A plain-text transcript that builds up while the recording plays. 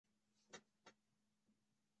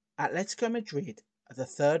Atletico Madrid are the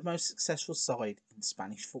third most successful side in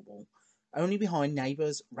Spanish football, only behind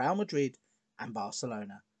neighbours Real Madrid and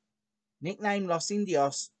Barcelona. Nicknamed Los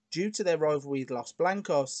Indios due to their rivalry with Los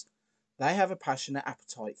Blancos, they have a passionate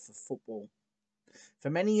appetite for football.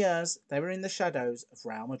 For many years, they were in the shadows of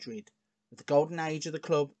Real Madrid, with the golden age of the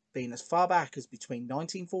club being as far back as between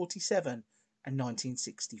 1947 and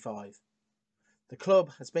 1965. The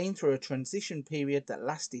club has been through a transition period that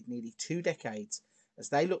lasted nearly 2 decades as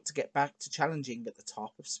they look to get back to challenging at the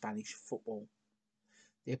top of Spanish football.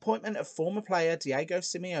 The appointment of former player Diego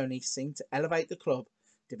Simeone seemed to elevate the club,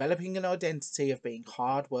 developing an identity of being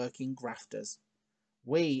hard-working grafters.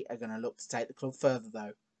 We are going to look to take the club further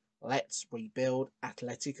though. Let's rebuild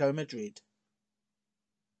Atletico Madrid.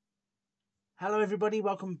 Hello everybody,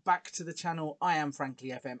 welcome back to the channel. I am frankly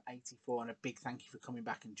FM84 and a big thank you for coming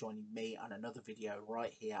back and joining me on another video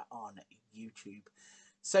right here on YouTube.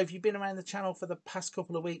 So if you've been around the channel for the past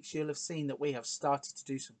couple of weeks, you'll have seen that we have started to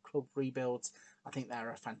do some club rebuilds. I think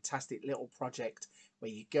they're a fantastic little project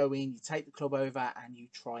where you go in, you take the club over and you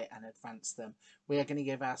try and advance them. We are going to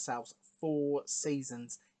give ourselves 4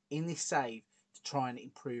 seasons in this save to try and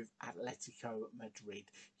improve Atletico Madrid.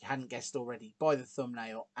 If you hadn't guessed already by the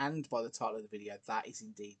thumbnail and by the title of the video, that is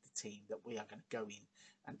indeed the team that we are going to go in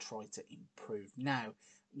and try to improve. Now,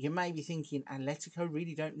 you may be thinking Atletico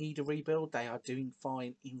really don't need a rebuild. They are doing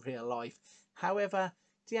fine in real life. However,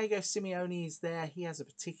 Diego Simeone is there. He has a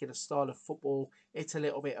particular style of football. It's a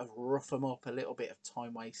little bit of rough 'em up, a little bit of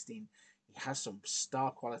time wasting. He has some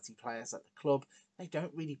star quality players at the club. They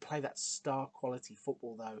don't really play that star quality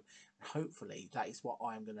football though. And hopefully that is what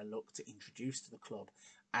I'm going to look to introduce to the club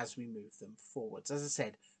as we move them forwards. As I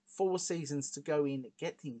said, 4 seasons to go in,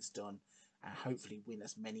 get things done, and hopefully win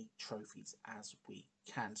as many trophies as we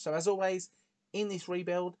can. So as always, in this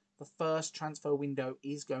rebuild, the first transfer window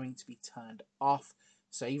is going to be turned off.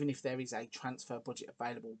 So even if there is a transfer budget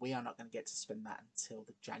available, we are not going to get to spend that until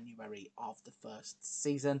the January of the first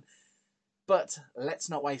season. But let's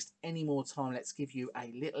not waste any more time. Let's give you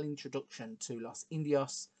a little introduction to Los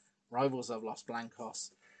Indios, rivals of Los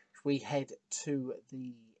Blancos. If we head to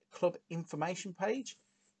the club information page,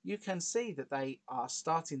 you can see that they are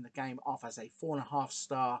starting the game off as a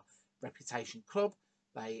 4.5-star reputation club.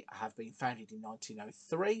 They have been founded in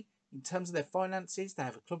 1903. In terms of their finances, they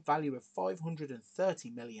have a club value of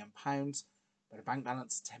 £530 million, but a bank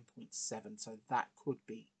balance of 10.7, so that could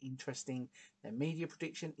be interesting. Their media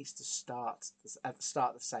prediction is to start at the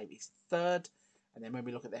start of the save is 3rd, and then when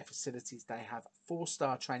we look at their facilities, they have a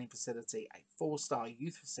 4-star training facility, a 4-star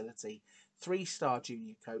youth facility, 3-star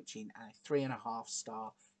junior coaching, and a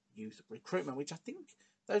 3.5-star youth recruitment, which I think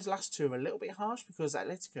those last 2 are a little bit harsh because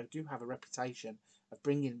Atletico do have a reputation of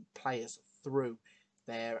bringing players through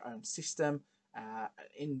their own system.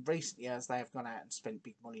 In recent years, they have gone out and spent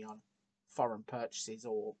big money on foreign purchases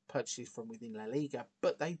or purchases from within La Liga,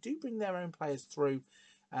 but they do bring their own players through.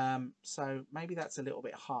 So maybe that's a little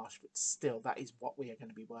bit harsh, but still, that is what we are going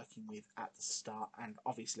to be working with at the start. And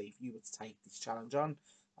obviously, if you were to take this challenge on,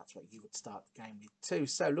 that's what you would start the game with too.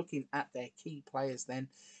 So looking at their key players then,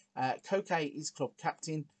 Koke is club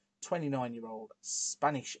captain, 29-year-old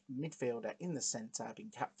Spanish midfielder in the centre, been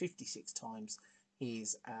capped 56 times.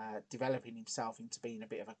 He's developing himself into being a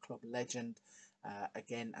bit of a club legend.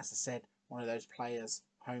 Again, as I said, one of those players,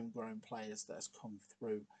 homegrown players that has come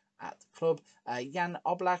through at the club. Jan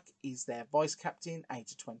Oblak is their vice-captain,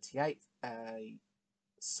 age of 28.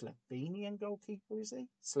 Slovenian goalkeeper, is he?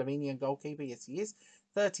 Slovenian goalkeeper, yes he is.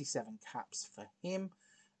 37 caps for him.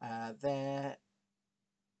 Their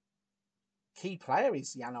key player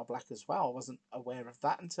is Jan Oblak as well. I wasn't aware of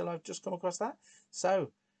that until I've just come across that.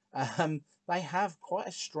 So they have quite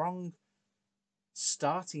a strong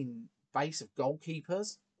starting base of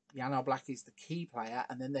goalkeepers. Jan Oblak is the key player,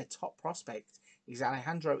 and then their top prospect is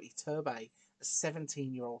Alejandro Iturbe, a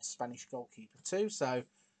 17-year-old Spanish goalkeeper too. So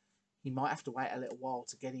he might have to wait a little while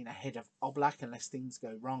to get in ahead of Oblak unless things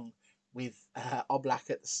go wrong with Oblak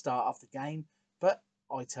at the start of the game. But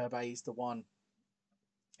Iturbe is the one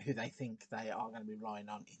who they think they are going to be relying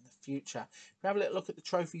on in the future. We have a little look at the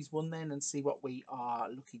trophies won then and see what we are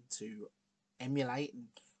looking to emulate and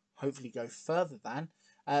hopefully go further than.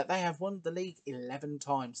 They have won the league 11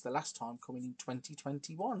 times, the last time coming in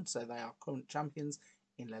 2021. So they are current champions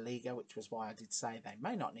in La Liga, which was why I did say they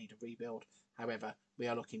may not need a rebuild. However, we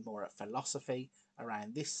are looking more at philosophy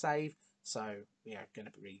around this save. So we are going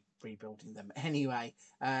to be rebuilding them anyway.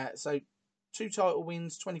 So 2 title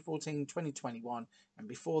wins, 2014, 2021. And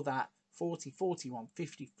before that, 40, 41,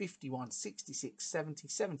 50, 51, 66, 70,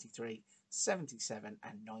 73, 77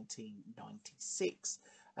 and 1996.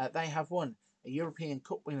 They have won a European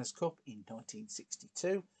Cup Winners' Cup in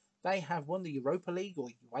 1962, They have won the Europa League, or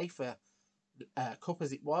UEFA Cup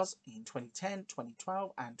as it was, in 2010,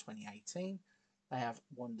 2012 and 2018. They have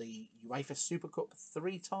won the UEFA Super Cup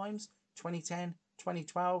 3 times, 2010,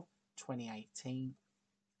 2012, 2018.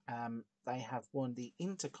 They have won the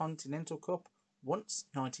Intercontinental Cup once,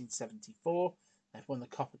 1974. They've won the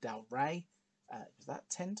Copa del Rey. Was that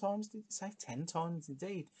 10 times, did it say? 10 times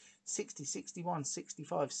indeed. 60, 61,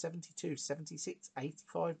 65, 72, 76,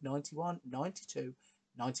 85, 91, 92,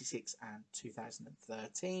 96 and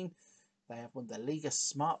 2013. They have won the Liga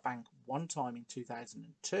Smart Bank 1 time in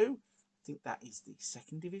 2002. I think that is the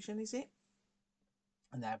 2nd division, is it?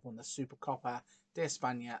 And they have won the Supercopa de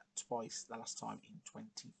España twice, the last time in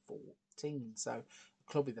 2014. So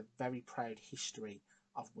a club with a very proud history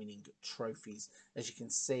of winning trophies. As you can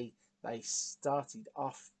see, they started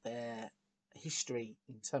off their history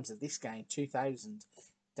in terms of this game, 2000,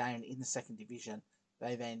 down in the 2nd division.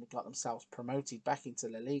 They then got themselves promoted back into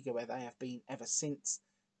La Liga, where they have been ever since,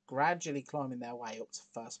 gradually climbing their way up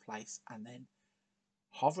to 1st place and then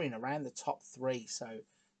hovering around the top 3. So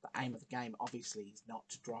the aim of the game obviously is not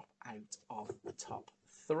to drop out of the top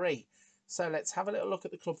 3. So let's have a little look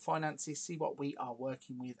at the club finances, see what we are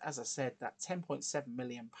working with. As I said, that £10.7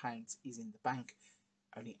 million is in the bank.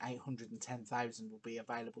 Only 810,000 will be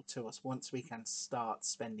available to us once we can start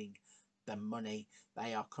spending the money.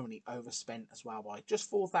 They are currently overspent as well by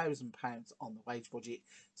just £4,000 on the wage budget,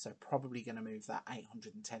 so probably going to move that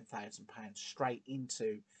 £810,000 straight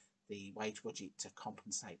into the wage budget to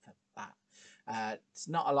compensate for that. It's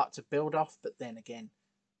not a lot to build off, but then again,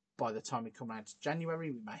 by the time we come around to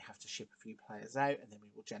January, we may have to ship a few players out, and then we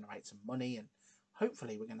will generate some money, and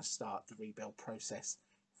hopefully we're going to start the rebuild process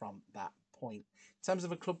from that point. In terms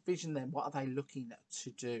of a club vision, then, what are they looking to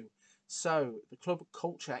do? So the club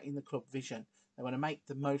culture in the club vision, they want to make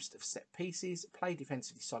the most of set pieces, play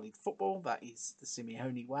defensively solid football, that is the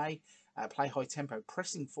Simeone way, play high tempo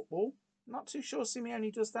pressing football. Not too sure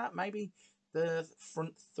Simeone does that. Maybe the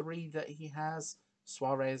front 3 that he has,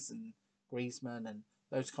 Suarez and Griezmann and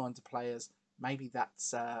those kinds of players, maybe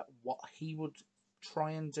that's what he would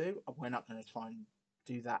try and do. We're not going to try and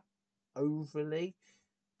do that overly,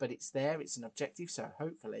 but it's there, it's an objective, so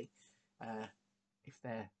hopefully if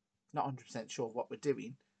they're not 100% sure of what we're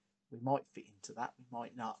doing, we might fit into that, we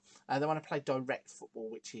might not. They want to play direct football,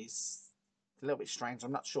 which is a little bit strange.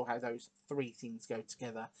 I'm not sure how those 3 things go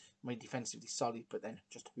together. I mean, defensively solid, but then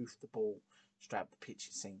just hoof the ball straight up the pitch,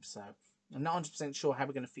 it seems. So I'm not 100% sure how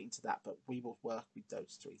we're going to fit into that, but we will work with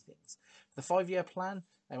those 3 things. For the 5-year plan,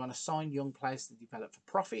 they want to sign young players to develop for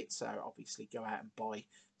profit. So obviously go out and buy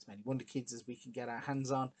as many wonder kids as we can get our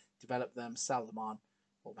hands on, develop them, sell them on,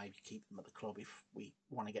 or maybe keep them at the club if we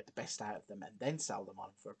want to get the best out of them and then sell them on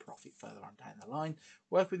for a profit further on down the line.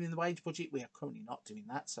 Work within the wage budget. We are currently not doing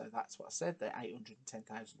that, so that's what I said. The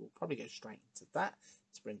 810,000 will probably go straight into that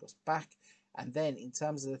to bring us back. And then in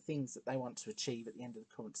terms of the things that they want to achieve at the end of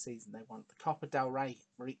the current season, they want the Copa del Rey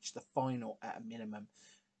reach the final at a minimum.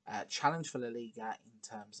 Challenge for La Liga in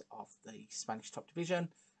terms of the Spanish top division.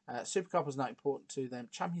 Supercup was not important to them.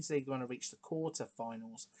 Champions League, they want to reach the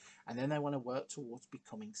quarter-finals, and then they want to work towards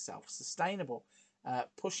becoming self-sustainable.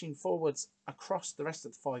 Pushing forwards across the rest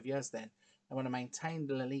of the 5 years then, they want to maintain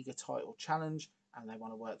the La Liga title challenge, and they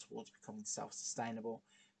want to work towards becoming self-sustainable.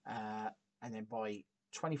 And then by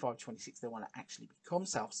 25-26, they want to actually become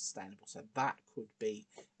self-sustainable. So that could be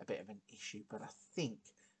a bit of an issue, but I think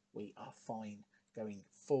we are fine going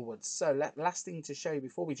forward. So last thing to show you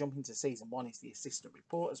before we jump into season 1 is the assistant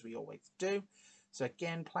report, as we always do. So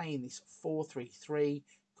again, playing this 4-3-3,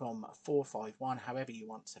 come 4-5-1, however you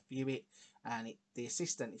want to view it. And the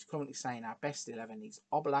assistant is currently saying our best 11 is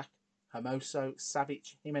Oblak, Hermoso,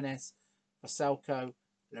 Savic, Jimenez, Vaselko,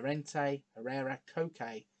 Llorente, Herrera,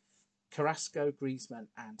 Koke, Carrasco, Griezmann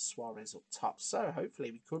and Suarez up top. So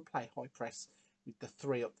hopefully we could play high press with the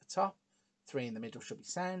 3 up the top, 3 in the middle should be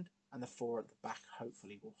sound, and the 4 at the back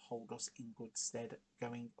hopefully will hold us in good stead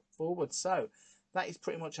going forward. So that is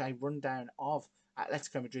pretty much a rundown of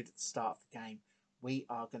Atletico Madrid at the start of the game. We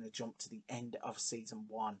are going to jump to the end of season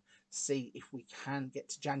 1, see if we can get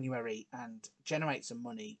to January and generate some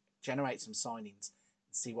money, generate some signings,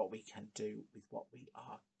 and see what we can do with what we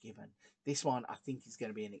are given. This one I think is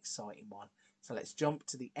going to be an exciting one. So let's jump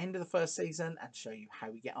to the end of the first season and show you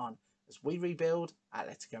how we get on as we rebuild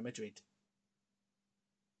Atletico Madrid.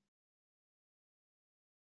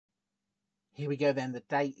 Here we go then, the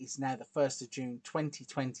date is now the 1st of June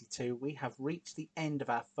 2022. We have reached the end of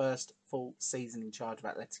our first full season in charge of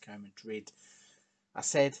Atletico Madrid. I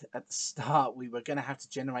said at the start we were going to have to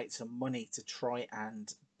generate some money to try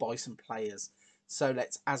and buy some players. So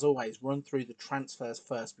let's, as always, run through the transfers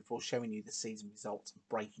first before showing you the season results and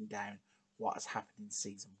breaking down what has happened in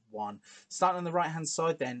season 1. Starting on the right hand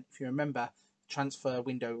side then, if you remember, transfer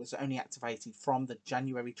window was only activated from the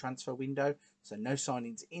January transfer window, so no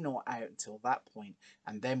signings in or out until that point,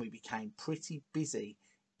 and then we became pretty busy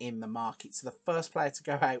in the market. So the first player to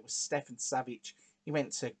go out was Stefan Savic. He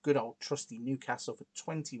went to good old trusty Newcastle for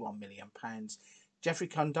 £21 million. Jeffrey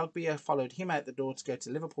Kondogbia followed him out the door to go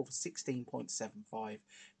to Liverpool for 16.75.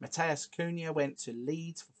 Mateus Cunha went to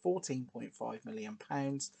Leeds for £14.5 million.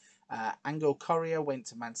 Angel Correa went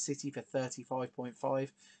to Man City for 35.5.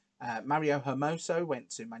 Mario Hermoso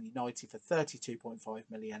went to Man United for 32.5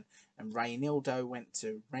 million, and Reynaldo went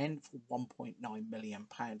to Rennes for 1.9 million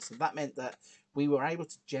pounds. So that meant that we were able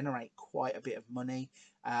to generate quite a bit of money.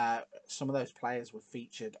 Some of those players were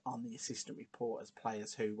featured on the assistant report as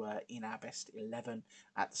players who were in our best 11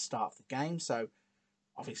 at the start of the game. So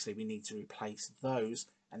obviously we need to replace those,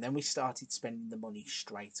 and then we started spending the money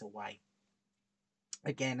straight away.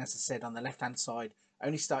 Again, as I said, on the left hand side,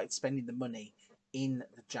 only started spending the money in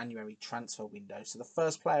the January transfer window. So the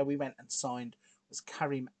first player we went and signed was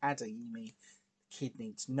Karim Adeyemi. The kid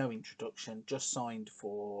needs no introduction, just signed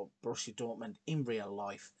for Borussia Dortmund in real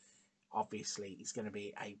life. Obviously, he's going to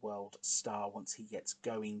be a world star once he gets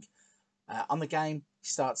going. On the game, he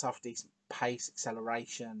starts off decent pace,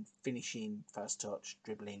 acceleration, finishing, first touch,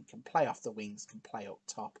 dribbling, can play off the wings, can play up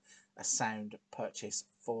top. A sound purchase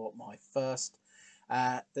for my first.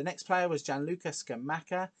 The next player was Gianluca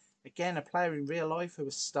Scamacca. Again, a player in real life who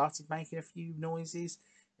has started making a few noises.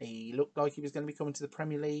 He looked like he was going to be coming to the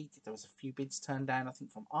Premier League. There was a few bids turned down, I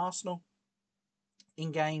think, from Arsenal.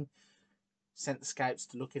 In-game, sent the scouts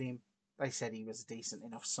to look at him. They said he was a decent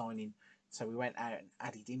enough signing, so we went out and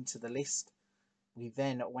added him to the list. We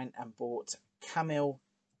then went and bought Kamil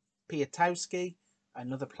Piatowski,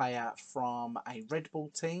 another player from a Red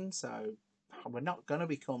Bull team. So we're not going to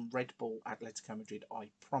become Red Bull Atletico Madrid,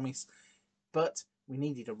 I promise. But we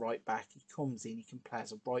needed a right back. He comes in, he can play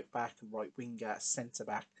as a right back, a right winger, a centre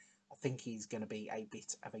back. I think he's going to be a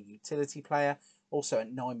bit of a utility player. Also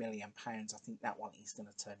at £9 million, I think that one is going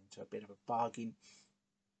to turn into a bit of a bargain.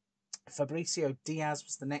 Fabricio Diaz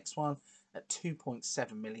was the next one at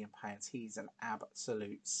 £2.7 million. He's an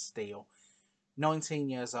absolute steal. 19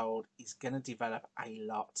 years old, he's going to develop a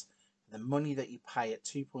lot. The money that you pay at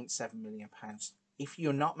 £2.7 million, if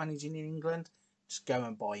you're not managing in England, just go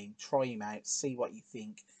and buy him, try him out, see what you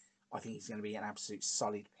think. I think he's going to be an absolute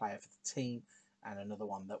solid player for the team, and another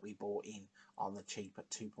one that we bought in on the cheap at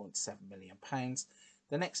 £2.7 million.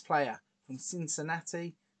 The next player from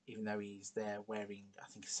Cincinnati, even though he's there wearing, I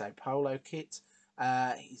think, a Sao Paulo kit,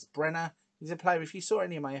 is Brenner. He's a player, if you saw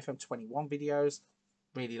any of my FM21 videos,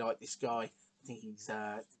 really like this guy. I think he's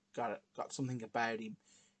got something about him.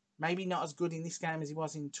 Maybe not as good in this game as he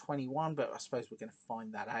was in 21, but I suppose we're going to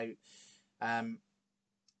find that out.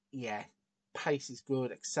 Yeah, pace is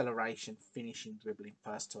good, acceleration, finishing, dribbling,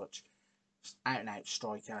 first touch, just out and out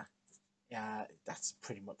striker. That's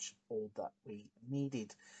pretty much all that we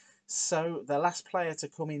needed. So the last player to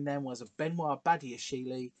come in then was Benoit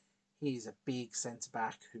Badiashile. He's a big centre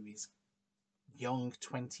back who is young,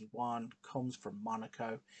 21, comes from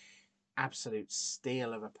Monaco. Absolute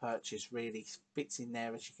steal of a purchase, really fits in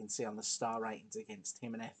there, as you can see on the star ratings against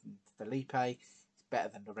Jimenez and Felipe. He's better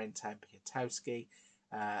than Llorente and Piatowski.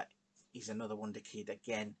 He's another wonder kid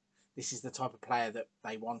again. This is the type of player that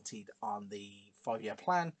they wanted on the 5-year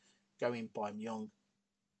plan. Go in, buy them young,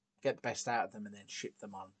 get the best out of them, and then ship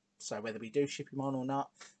them on. So whether we do ship him on or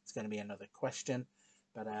not, it's going to be another question.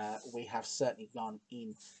 But we have certainly gone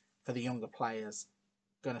in for the younger players,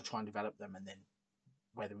 going to try and develop them, and then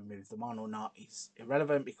whether we move them on or not is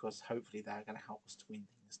irrelevant, because hopefully they're going to help us to win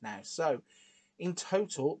things now. So in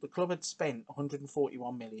total, the club had spent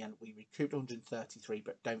 141 million. We recouped 133,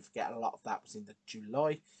 but don't forget a lot of that was in the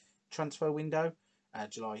July transfer window,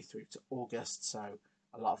 July through to August. So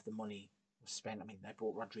a lot of the money was spent. I mean, they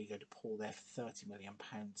bought Rodrigo de Paul there for £30 million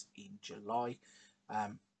in July.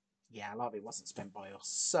 Yeah, a lot of it wasn't spent by us.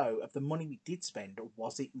 So of the money we did spend,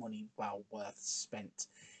 was it money well worth spent?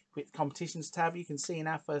 Quick competitions tab, you can see in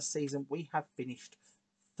our first season we have finished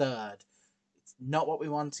 3rd. It's not what we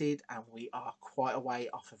wanted, and we are quite a way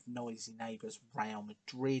off of noisy neighbours Real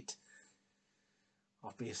Madrid.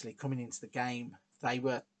 Obviously, coming into the game, they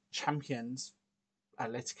were champions,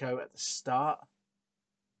 Atletico, at the start.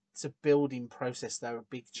 It's a building process though,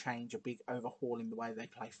 a big change, a big overhaul in the way they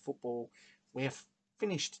play football. We have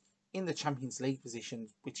finished in the Champions League position,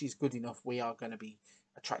 which is good enough. We are going to be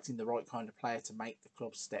attracting the right kind of player to make the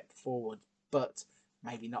club step forward, but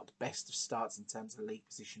maybe not the best of starts in terms of league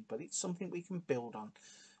position, but it's something we can build on.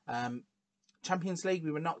 Champions League,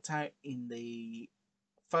 we were knocked out in the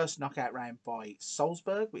first knockout round by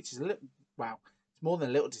Salzburg, which is a little, well, it's more than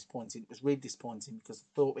a little disappointing. It was really disappointing because I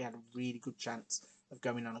thought we had a really good chance of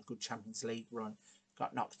going on a good Champions League run.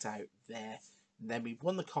 Got knocked out there. And then we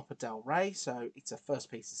won the Copa del Rey, so it's a first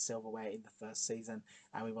piece of silverware in the first season.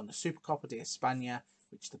 And we won the Supercopa de España,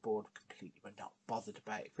 which the board completely were not bothered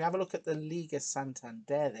about. If we have a look at the Liga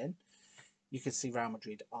Santander then, you can see Real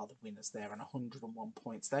Madrid are the winners there on 101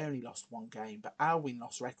 points. They only lost one game, but our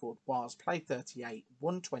win-loss record was played 38,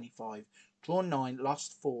 won 25, drawn 9,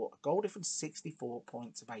 lost 4, a goal difference 64,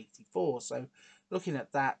 points of 84. So looking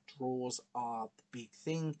at that, draws are the big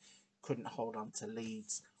thing. Couldn't hold on to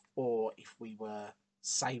leads, or if we were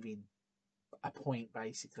saving a point,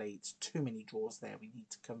 basically, it's too many draws there. We need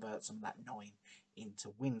to convert some of that 9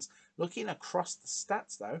 into wins. Looking across the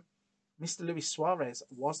stats, though, Mr. Luis Suarez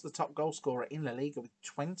was the top goal scorer in La Liga with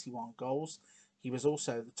 21 goals. He was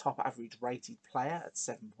also the top average rated player at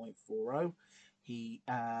 7.40. He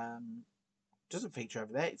doesn't feature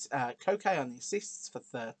over there. It's Koke on the assists for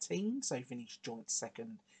 13, so he finished joint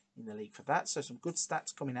second in the league for that. So some good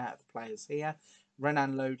stats coming out of the players here.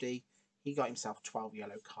 Renan Lodi, he got himself 12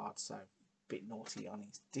 yellow cards, so a bit naughty on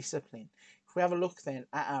his discipline. If we have a look then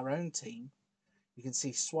at our own team, you can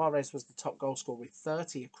see Suarez was the top goal scorer with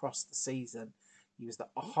 30 across the season. He was the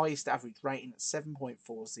highest average rating at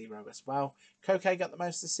 7.40 as well. Koke got the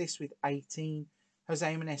most assists with 18.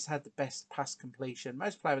 Jose Jimenez had the best pass completion.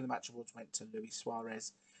 Most player of the match awards went to Luis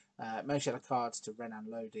Suarez. Most yellow cards to Renan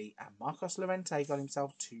Lodi, and Marcos Llorente got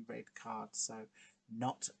himself 2 red cards, so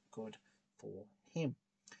not good for him.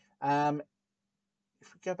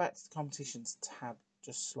 If we go back to the competitions tab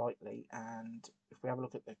just slightly, and if we have a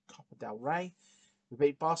look at the Copa del Rey, we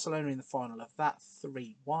beat Barcelona in the final of that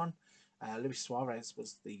 3-1. Luis Suarez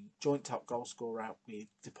was the joint top goal scorer with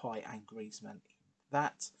Depay and Griezmann in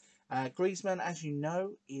that. Griezmann, as you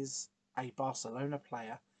know, is a Barcelona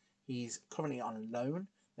player. He's currently on loan.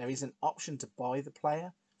 There is an option to buy the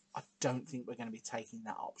player. I don't think we're going to be taking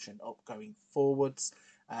that option up going forwards.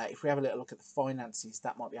 If we have a little look at the finances,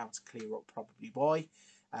 that might be able to clear up probably why.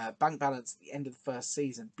 Bank balance at the end of the first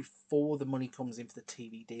season, before the money comes in for the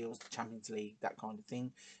TV deals, the Champions League, that kind of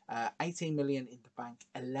thing. 18 million in the bank,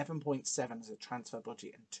 11.7 as a transfer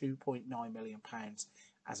budget, and 2.9 million pounds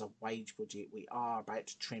as a wage budget. We are about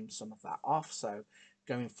to trim some of that off, so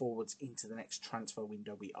going forwards into the next transfer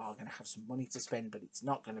window, we are going to have some money to spend, but it's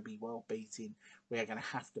not going to be well beaten. We are going to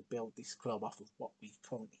have to build this club off of what we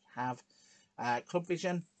currently have. Club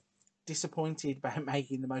vision, disappointed about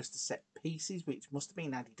making the most of set pieces, which must have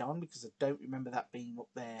been added on because I don't remember that being up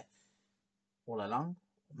there all along.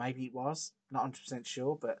 Maybe it was, not 100%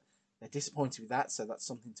 sure, but they're disappointed with that, so that's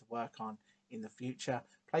something to work on in the future.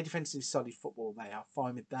 Play defensively solid football, they are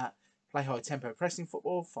fine with that. Play high tempo pressing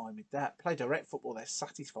football, fine with that. Play direct football, they're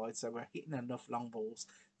satisfied, so we're hitting enough long balls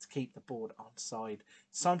to keep the board on side.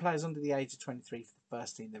 Sign players under the age of 23 for the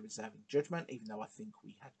first team, they're reserving judgment, even though I think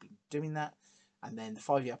we had been doing that. And then the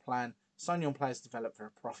 5-year plan, sign young players to develop for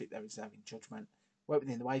a profit, they're reserving judgment. Work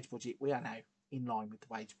within the wage budget, we are now in line with the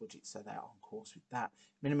wage budget, so they're on course with that.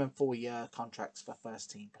 Minimum 4-year contracts for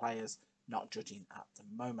first team players, not judging at the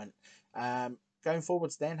moment. Going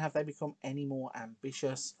forwards then, have they become any more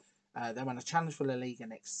ambitious? They want to challenge for La Liga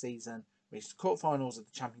next season, reach the quarterfinals of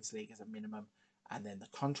the Champions League as a minimum, and then the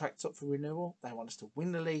contract's up for renewal. They want us to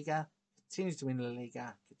win La Liga, continue to win La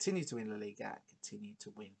Liga, continue to win La Liga, continue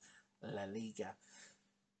to win La Liga.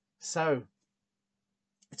 So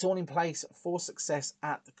it's all in place for success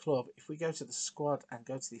at the club. If we go to the squad and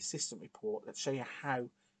go to the assistant report, let's show you how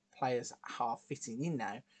players are fitting in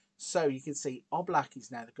now. So you can see Oblak is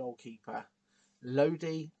now the goalkeeper.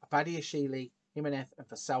 Lodi, Abadiashile, Jimenez and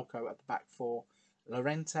Vaselko at the back 4.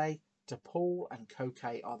 Llorente, De Paul and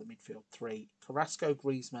Koke are the midfield 3. Carrasco,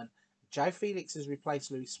 Griezmann. João Felix has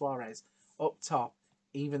replaced Luis Suarez up top,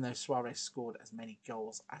 even though Suarez scored as many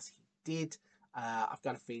goals as he did. I've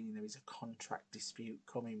got a feeling there is a contract dispute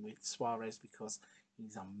coming with Suarez because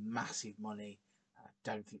he's on massive money. I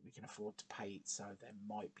don't think we can afford to pay it, so there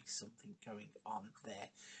might be something going on there.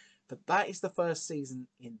 But that is the first season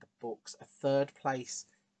in the books. A 3rd place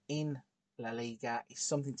in La Liga is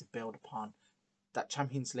something to build upon. That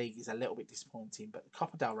Champions League is a little bit disappointing, but the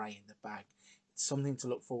Copa del Rey in the bag, it's something to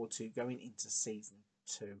look forward to going into season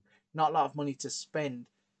 2. Not a lot of money to spend,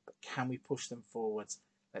 but can we push them forwards?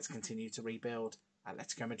 Let's continue to rebuild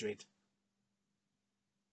Atletico Madrid.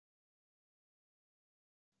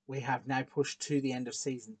 We have now pushed to the end of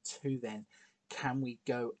season 2 then. Can we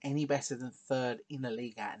go any better than 3rd in La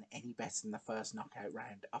Liga and any better than the first knockout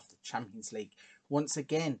round of the Champions League? Once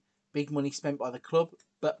again, big money spent by the club,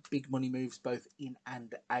 but big money moves both in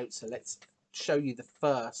and out. So let's show you the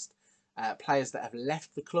first players that have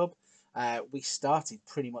left the club. We started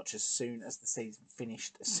pretty much as soon as the season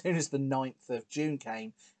finished. As soon as the 9th of June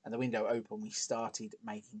came and the window opened, we started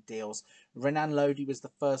making deals. Renan Lodi was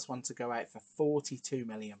the first one to go out for £42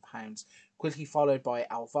 million, quickly followed by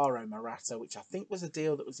Alvaro Morata, which I think was a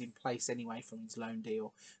deal that was in place anyway from his loan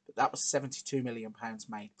deal, but that was £72 million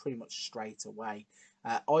made pretty much straight away.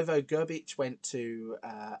 Ivo Gerbic went to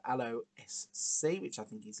Alo SC, which I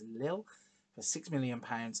think is Lille, for £6 million.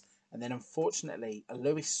 And then, unfortunately,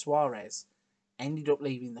 Luis Suarez ended up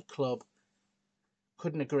leaving the club.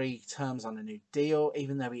 Couldn't agree terms on a new deal,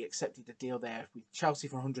 even though he accepted a deal there with Chelsea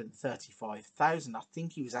for £135,000. I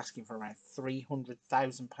think he was asking for around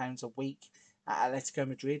 £300,000 a week at Atletico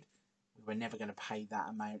Madrid. We were never going to pay that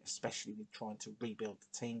amount, especially with trying to rebuild the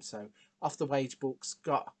team. So, off the wage books,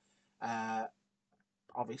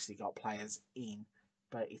 obviously got players in.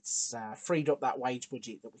 But it's freed up that wage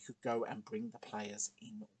budget that we could go and bring the players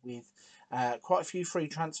in with. Quite a few free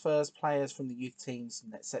transfers, players from the youth teams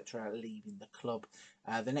and etc. leaving the club.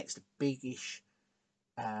 The next big-ish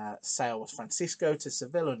sale was Francisco to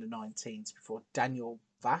Seville under-19s before Daniel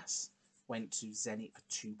Vaz went to Zenit for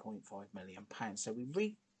 £2.5 million. So we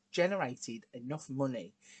regenerated enough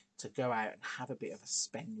money to go out and have a bit of a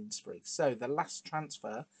spending spree. So the last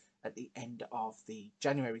transfer at the end of the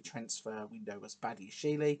January transfer window was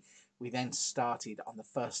Badiashile. We then started on the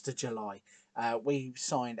 1st of July. We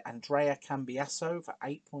signed Andrea Cambiasso for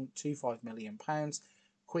 £8.25 million.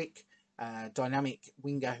 Quick, dynamic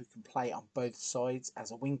winger who can play on both sides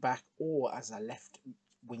as a wing-back or as a left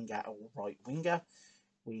winger or right winger.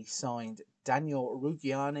 We signed Daniel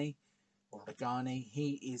Ruggiani.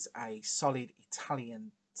 He is a solid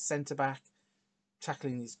Italian centre-back.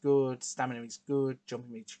 Tackling is good, stamina is good,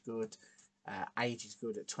 jumping is good, age is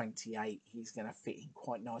good at 28. He's going to fit in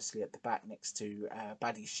quite nicely at the back next to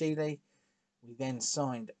Badiashile. We then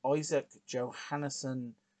signed Isaac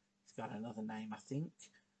Johannesson. He's got another name, I think.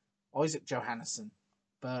 Isaac Johannesson.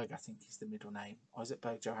 Berg, I think is the middle name. Isaac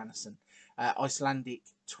Berg Johannesson. Icelandic,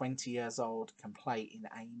 20 years old, can play in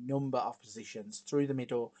a number of positions. Through the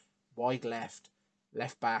middle, wide left,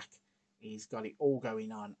 left back. He's got it all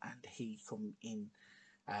going on, and he come in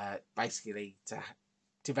basically to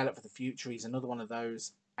develop for the future. He's another one of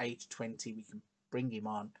those, age 20, we can bring him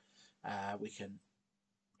on. We can,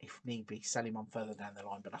 if need be, sell him on further down the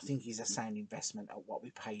line, but I think he's a sound investment at what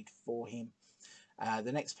we paid for him.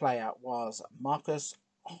 The next player was Marcus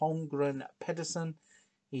Holmgren Pedersen.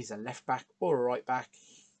 He's a left back or a right back.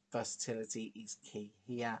 Versatility is key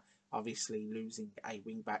here. Obviously, losing a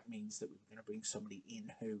wing back means that we're going to bring somebody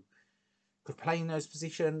in who could play in those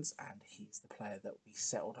positions, and he's the player that we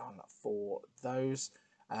settled on for those.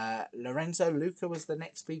 Lorenzo Luca was the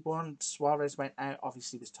next big one. Suarez went out,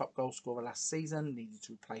 obviously was top goal scorer last season, needed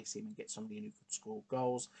to replace him and get somebody who could score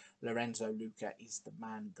goals. Lorenzo Luca is the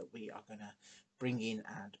man that we are going to bring in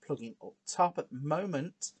and plug in up top. At the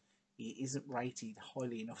moment, he isn't rated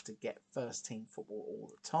highly enough to get first team football all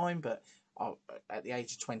the time, but at the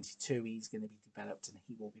age of 22, he's going to be developed and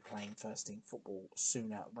he will be playing first team football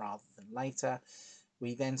sooner rather than later.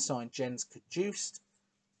 We then signed Jens Kajust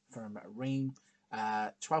from Ream,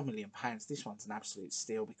 £12 million. This one's an absolute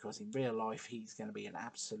steal because in real life he's going to be an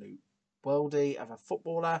absolute worldie of a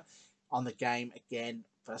footballer. On the game, again,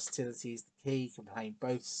 versatility is the key. Can play in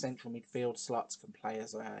both central midfield slots, can play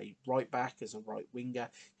as a right back, as a right winger,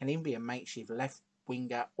 can even be a makeshift left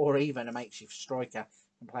winger or even a makeshift striker.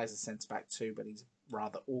 And plays as centre back too, but he's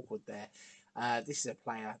rather awkward there. This is a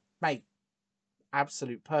player made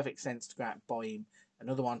absolute perfect sense to go out and buy him.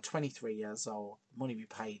 Another one, 23 years old. The money we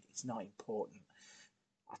paid is not important.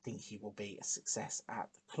 I think he will be a success at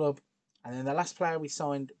the club. And then the last player we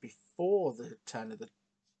signed before the turn of the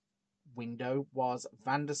window was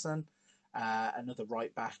Vanderson, another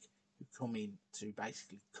right back who come in to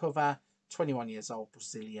basically cover. 21 years old,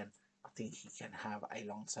 Brazilian. I think he can have a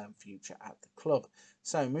long-term future at the club.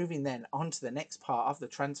 So moving then on to the next part of the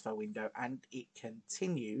transfer window, and it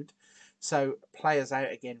continued. So players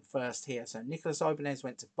out again first here. So Nicolas Ibanez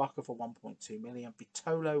went to Boca for 1.2 million.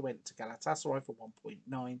 Vitolo went to Galatasaray for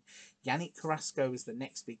 1.9. Yannick Carrasco is the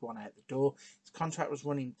next big one out the door. His contract was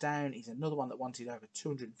running down. He's another one that wanted over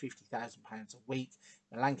 £250,000 a week.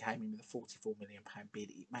 Milan came in with a £44 million bid.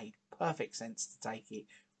 It made perfect sense to take it,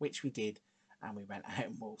 which we did. And we went out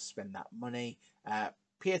and we'll spend that money.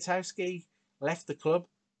 Piatowski left the club,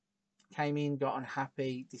 came in, got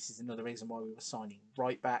unhappy. This is another reason why we were signing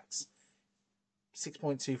right backs.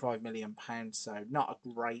 £6.25 million, so not a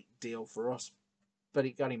great deal for us, but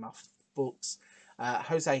it got him off the books.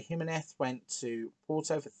 Jose Jimenez went to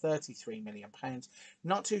Porto for £33 million.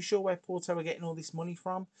 Not too sure where Porto are getting all this money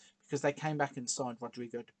from, because they came back and signed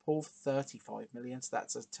Rodrigo de Paul for 35 million. So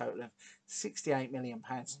that's a total of 68 million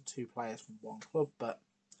pounds on 2 players from 1 club. But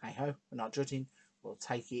hey ho, we're not judging. We'll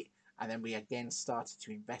take it. And then we again started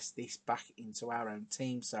to invest this back into our own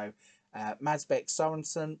team. So Madsbek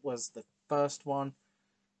Sorensen was the first one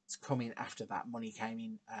to come in after that money came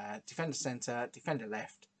in. Defender centre, defender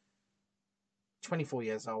left, 24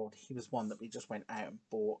 years old. He was one that we just went out and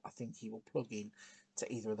bought. I think he will plug in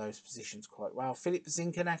to either of those positions quite well. Philip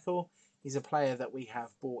Zinkernacker is a player that we have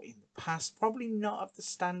bought in the past. Probably not of the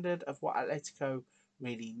standard of what Atletico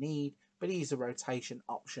really need, but he's a rotation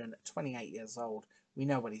option, 28 years old. We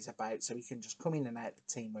know what he's about, so he can just come in and out of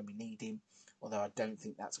the team when we need him. Although I don't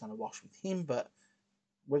think that's going to wash with him, but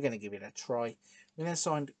we're going to give it a try. We then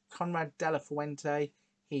signed Conrad de la Fuente.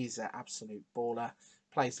 He's an absolute baller.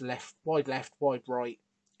 Plays left, wide right.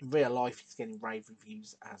 In real life, he's getting rave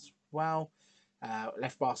reviews as well.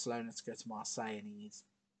 Left Barcelona to go to Marseille, and he's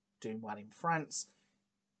doing well in France.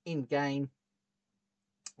 In game,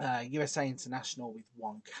 USA international with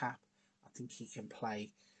 1 cap. I think he can play,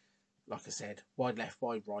 like I said, wide left,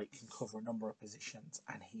 wide right, can cover a number of positions,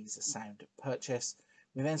 and he's a sound purchase.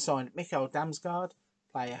 We then signed Mikael Damsgaard,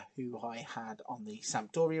 player who I had on the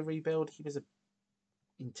Sampdoria rebuild. He was an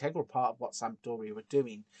integral part of what Sampdoria were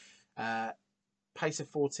doing. Pace of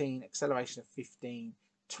 14, acceleration of 15,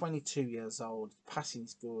 22 years old, passing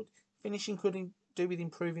is good, finishing couldn't do with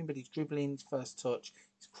improving, but his dribbling, his first touch,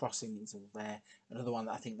 his crossing is all there. Another one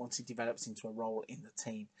that I think once he develops into a role in the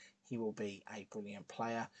team, he will be a brilliant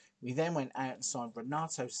player. We then went out and signed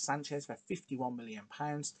Renato Sanchez for £51 million,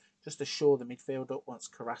 just to shore the midfield up once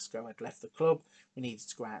Carrasco had left the club. We needed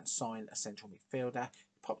to go out and sign a central midfielder. He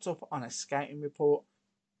popped up on a scouting report.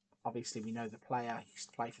 Obviously, we know the player. He used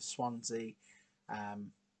to play for Swansea.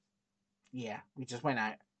 Yeah, we just went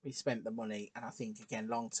out. We spent the money. And I think, again,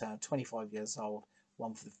 long-term, 25 years old,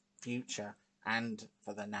 one for the future and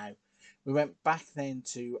for the now. We went back then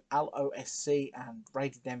to LOSC and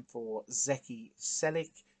rated them for Zeki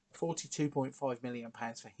Selic. £42.5 million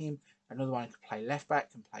for him. Another one can play left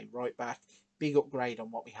back, can play right back. Big upgrade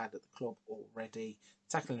on what we had at the club already.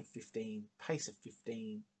 Tackling of 15, pace of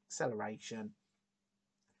 15, acceleration.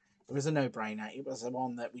 It was a no-brainer. It was the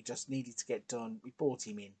one that we just needed to get done. We bought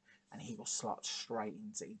him in, and he will slot straight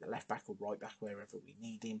into either left back or right back wherever we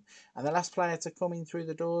need him. And the last player to come in through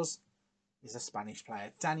the doors is a Spanish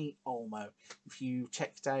player, Dani Olmo. If you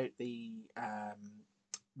checked out the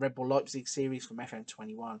Red Bull Leipzig series from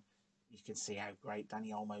FM21, you can see how great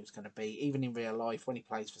Dani Olmo is going to be. Even in real life, when he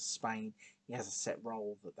plays for Spain, he has a set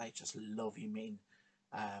role that they just love him in.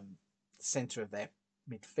 The centre of their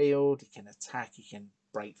midfield, he can attack, he can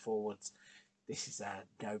break forwards. This is a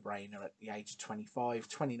no-brainer at the age of 25.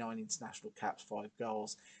 29 international caps, 5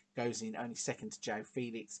 goals. Goes in only second to Joe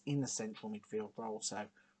Felix in the central midfield role. So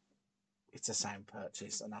it's a sound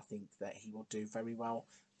purchase, and I think that he will do very well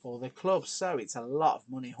for the club. So it's a lot of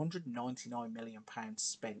money. £199 million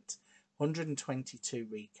spent. 122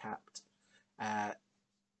 recapped.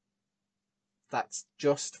 That's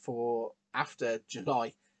just for after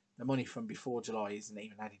July. The money from before July isn't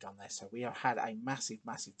even added on there. So we have had a massive,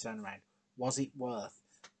 massive turnaround. Was it worth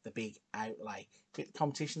the big outlay? Hit the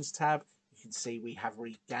competitions tab. You can see we have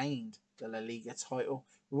regained the La Liga title.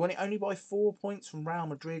 We won it only by 4 points from Real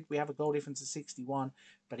Madrid. We have a goal difference of 61,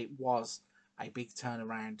 but it was a big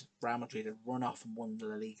turnaround. Real Madrid had run off and won the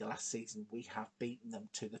La Liga last season. We have beaten them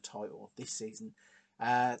to the title this season.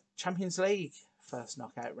 Champions League, first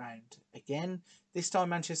knockout round again. This time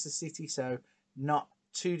Manchester City, so not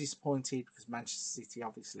too disappointed because Manchester City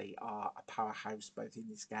obviously are a powerhouse both in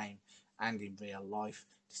this game and in real life.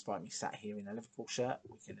 Despite me sat here in a Liverpool shirt,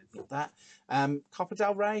 we can admit that. Copa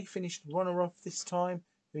del Rey finished runner-up this time.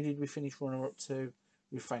 Who did we finish runner-up to?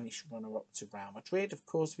 We finished runner-up to Real Madrid, of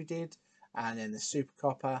course we did. And then the Super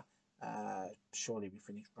Copa, surely we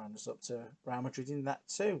finished runners-up to Real Madrid in that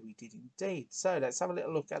too. We did indeed. So let's have a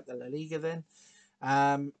little look at the La Liga then.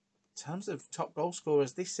 In terms of top goal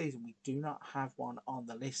scorers this season, we do not have one on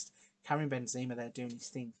the list. Karim Benzema, they're doing his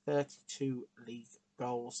thing, 32 league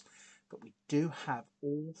goals. But we do have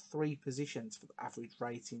all 3 positions for the average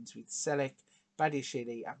ratings with Selec,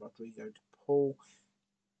 Badiashile and Rodrigo de Paul.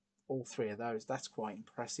 All 3 of those. That's quite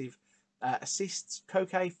impressive. Assists,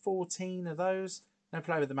 Koke, 14 of those. No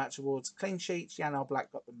player of the match awards. Clean sheets, Jan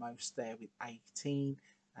Oblak got the most there with 18.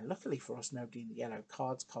 And luckily for us, nobody in the yellow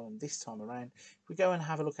cards column this time around. If we go and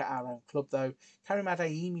have a look at our own club though, Karim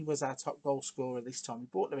Adeyemi was our top goal scorer this time. We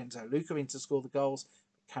brought Lorenzo Luca in to score the goals.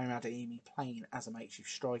 Karim Adeyemi playing as a makeshift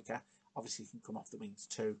striker. Obviously, he can come off the wings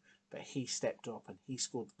too, but he stepped up and he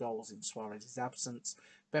scored the goals in Suarez's absence.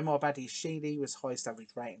 Benoit Badiashile was highest average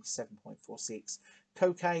rating, 7.46.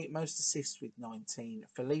 Koke, most assists with 19.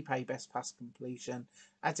 Felipe, best pass completion.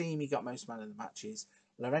 Adeyemi got most man of the matches.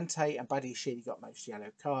 Llorente and Badiashile got most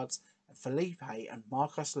yellow cards. And Felipe and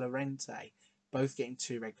Marcos Llorente both getting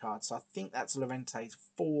 2 red cards. So I think that's Llorente's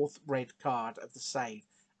 4th red card of the save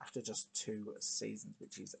after just 2 seasons,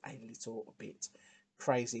 which is a little bit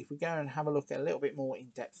crazy. If we go and have a look at a little bit more in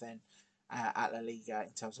depth then at La Liga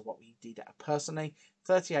in terms of what we did personally,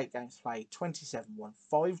 38 games played, 27 won,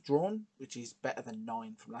 5 drawn, which is better than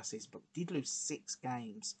 9 from last season, but we did lose 6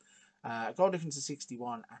 games. Goal difference of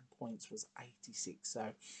 61 and points was 86. So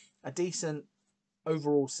a decent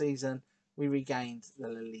overall season. We regained the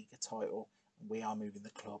La Liga title and we are moving the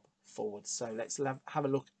club forward. So let's have a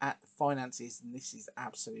look at the finances, and this is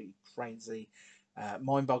absolutely crazy,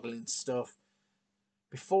 mind-boggling stuff.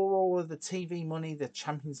 Before all of the TV money, the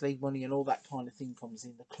Champions League money and all that kind of thing comes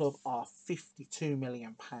in, the club are £52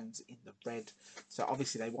 million in the red. So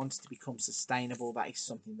obviously they wanted to become sustainable. That is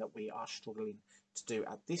something that we are struggling to do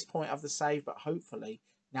at this point of the save, but hopefully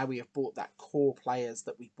now we have bought that core players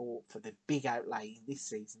that we bought for the big outlay in this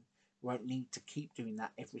season. We won't need to keep doing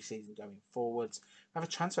that every season going forwards. We have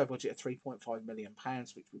a transfer budget of £3.5 million,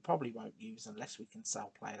 which we probably won't use unless we can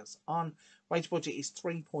sell players on. Wage budget is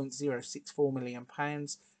 £3.064 million,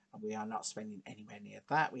 and we are not spending anywhere near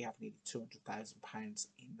that. We have nearly £200,000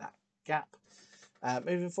 in that gap.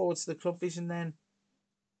 Moving forward to the club vision then.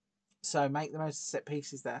 So make the most of set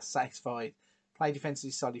pieces that are satisfied. Play defensively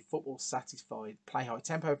solid football, satisfied. Play high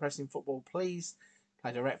tempo pressing football, pleased.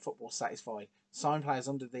 Play direct football, satisfied. Sign players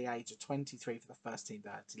under the age of 23 for the first team.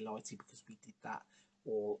 They're delighted because we did that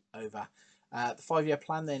all over. The 5-year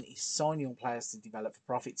plan then is sign young players to develop for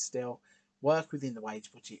profit still. Work within the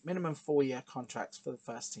wage budget. Minimum 4-year contracts for the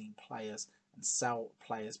first team players and sell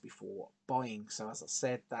players before buying. So as I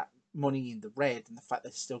said, that money in the red and the fact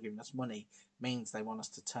they're still giving us money means they want us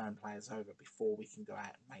to turn players over before we can go out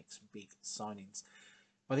and make some big signings.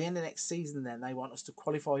 By the end of next season then, they want us to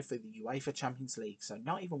qualify for the UEFA Champions League. So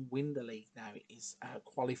not even win the league now, it is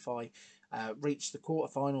qualify, reach the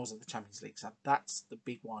quarterfinals of the Champions League. So that's the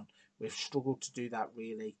big one. We've struggled to do that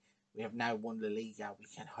really. We have now won La Liga. We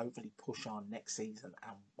can hopefully push on next season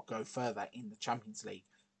and go further in the Champions League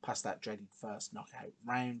past that dreaded first knockout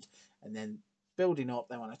round. And then building up,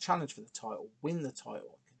 they want to challenge for the title, win the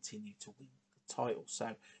title, and continue to win the title.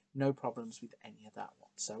 So no problems with any of that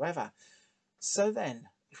whatsoever. So then,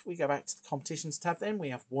 if we go back to the competitions tab, then we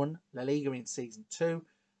have won La Liga in season 2.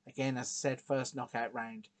 Again, as I said, first knockout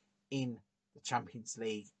round in the Champions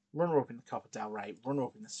League, runner-up in the Copa del Rey,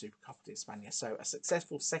 runner-up in the Supercopa de España. So a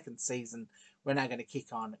successful second season. We're now going to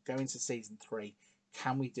kick on, go into season 3.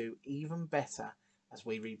 Can we do even better as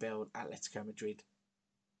we rebuild Atletico Madrid?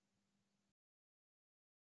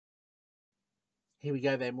 Here we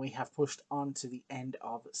go then. We have pushed on to the end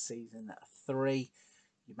of season 3.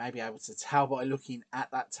 You may be able to tell by looking at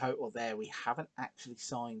that total there, we haven't actually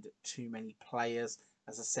signed too many players.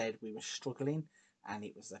 As I said, we were struggling and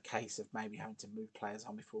it was a case of maybe having to move players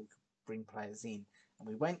on before we could bring players in. And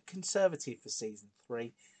we went conservative for season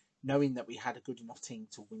 3, knowing that we had a good enough team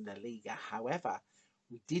to win the Liga. However,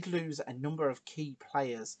 we did lose a number of key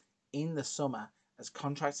players in the summer as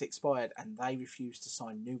contracts expired and they refused to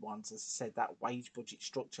sign new ones. As I said, that wage budget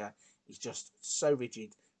structure is just so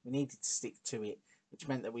rigid. We needed to stick to it, which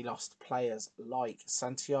meant that we lost players like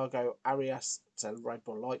Santiago Arias to Red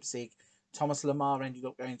Bull Leipzig. Thomas Lemar ended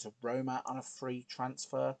up going to Roma on a free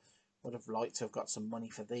transfer. Would have liked to have got some money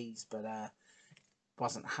for these, but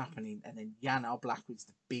wasn't happening. And then Jan Oblak was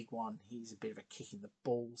the big one. He's a bit of a kick in the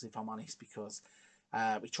balls, if I'm honest, because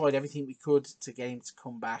we tried everything we could to get him to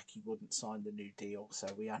come back. He wouldn't sign the new deal. So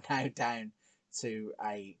we are now down to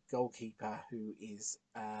a goalkeeper who is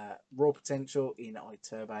raw potential in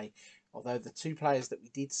Iturbe. Although the 2 players that we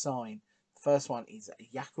did sign, the first one is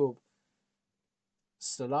Jakub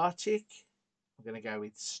Stolarczyk. I'm going to go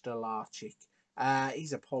with Stolarczyk.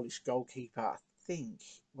 He's a Polish goalkeeper, I think.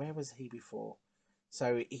 Where was he before?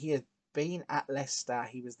 So he had been at Leicester.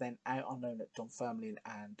 He was then out on loan at Dunfermline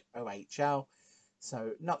and OHL.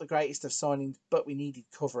 So not the greatest of signings, but we needed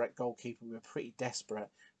cover at goalkeeper. We were pretty desperate.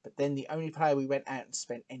 But then the only player we went out and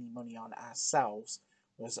spent any money on ourselves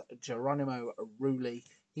was Geronimo Rulli.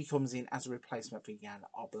 He comes in as a replacement for Jan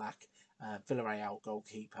Oblak, Villarreal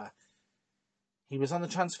goalkeeper. He was on the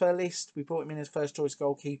transfer list. We brought him in as first choice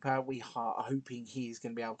goalkeeper. We are hoping he is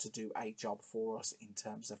going to be able to do a job for us in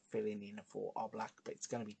terms of filling in for Oblak, but it's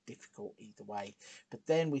going to be difficult either way. But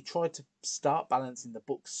then we tried to start balancing the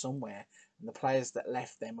books somewhere, and the players that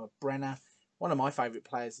left then were Brenner, one of my favourite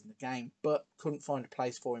players in the game, but couldn't find a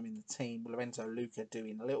place for him in the team. Lorenzo Luca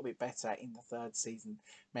doing a little bit better in the third season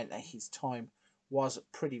meant that his time was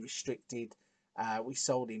pretty restricted. We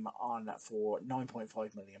sold him on for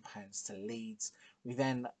 £9.5 million to Leeds. We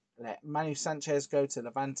then let Manu Sanchez go to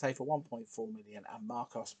Levante for 1.4 million and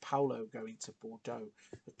Marcos Paulo going to Bordeaux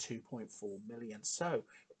for 2.4 million. So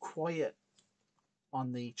quiet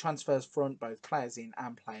on the transfers front, both players in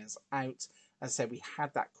and players out. As I said, we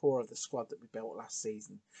had that core of the squad that we built last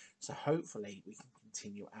season. So hopefully we can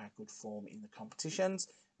continue our good form in the competitions.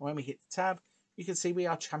 And when we hit the tab, you can see we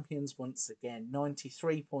are champions once again.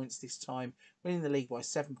 93 points this time, winning the league by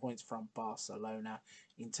 7 points from Barcelona.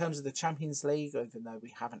 In terms of the Champions League, even though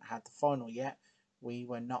we haven't had the final yet, we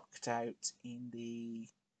were knocked out in the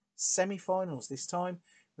semi-finals this time.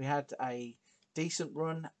 We had a decent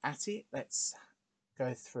run at it. Let's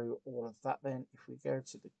go through all of that then. If we go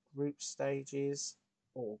to the group stages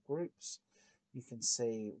or groups, you can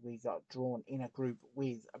see we got drawn in a group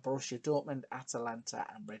with Borussia Dortmund, Atalanta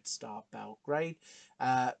and Red Star Belgrade.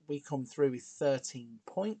 We come through with 13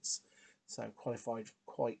 points, so qualified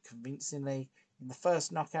quite convincingly. In the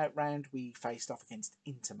first knockout round, we faced off against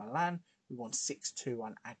Inter Milan. We won 6-2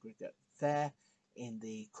 on aggregate there. In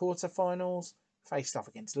the quarterfinals, faced off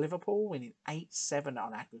against Liverpool, winning 8-7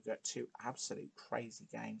 on aggregate. Two absolute crazy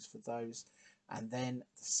games for those. And then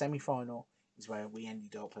the semi-final is where we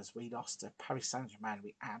ended up as we lost to Paris Saint-Germain.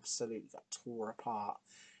 We absolutely got tore apart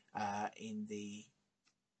in the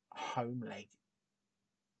home leg.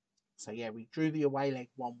 So yeah, we drew the away leg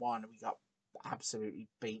 1-1 and we got absolutely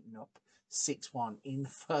beaten up 6-1 in the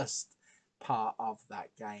first part of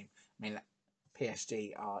that game. I mean,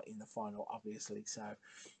 PSG are in the final, obviously, so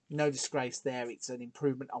no disgrace there. It's an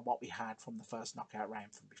improvement on what we had from the first knockout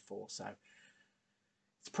round from before, so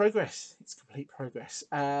it's progress. It's complete progress.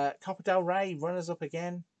 Copa del Rey, runners-up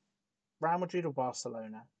again. Real Madrid or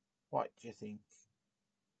Barcelona? What do you think?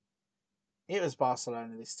 It was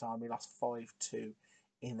Barcelona this time. We lost 5-2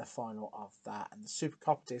 in the final of that. And the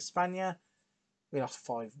Supercopa de España, we lost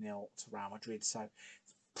 5-0 to Real Madrid. So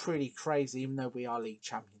it's pretty crazy. Even though we are league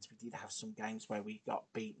champions, we did have some games where we got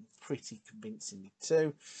beaten pretty convincingly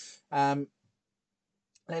too.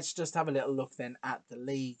 Let's just have a little look then at the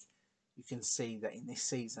league. You can see that in this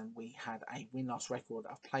season we had a win-loss record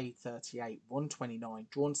of played 38, won 29,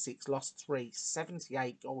 drawn 6, lost 3,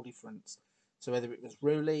 78 goal difference. So whether it was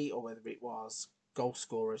Rooney or whether it was goal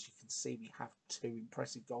scorers, you can see we have 2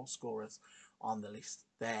 impressive goal scorers on the list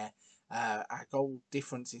there. Our goal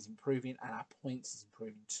difference is improving and our points is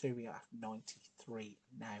improving too. We have 93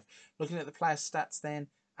 now. Looking at the player stats then,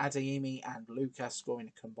 Adeyemi and Lucas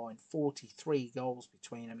scoring a combined 43 goals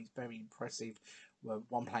between them is very impressive.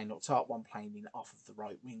 One playing up top, one playing in off of the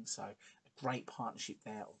right wing, so a great partnership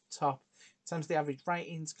there up top. In terms of the average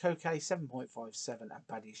ratings, Koke 7.57 and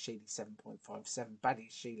Badiashile 7.57.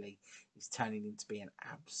 Badiashile is turning into be an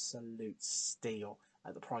absolute steal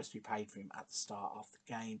at the price we paid for him at the start of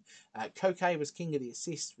the game. Koke was king of the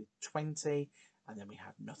assists with 20, and then we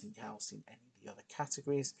have nothing else in any of the other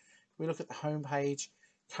categories. If we look at the homepage,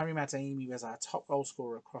 Karim Adeyemi was our top goal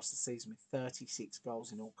scorer across the season with 36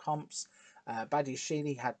 goals in all comps.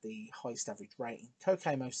 Badiashile had the highest average rating.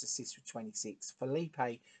 Koke most assists with 26. Felipe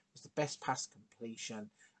was the best pass completion.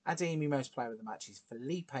 Adeyemi most player of the matches.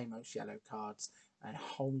 Felipe most yellow cards. And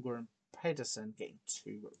Holmgren Pedersen getting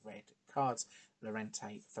 2 red cards.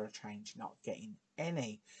 Llorente for a change not getting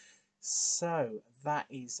any. So that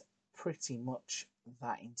is pretty much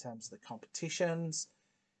that in terms of the competitions.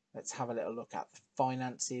 Let's have a little look at the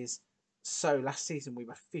finances. So last season we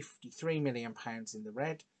were £53 million in the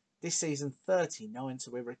red. This season 39,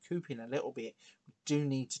 so we're recouping a little bit. We do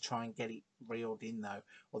need to try and get it reeled in though.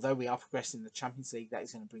 Although we are progressing in the Champions League, that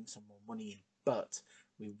is going to bring some more money in. But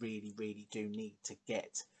we really, really do need to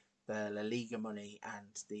get the La Liga money and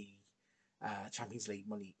the Champions League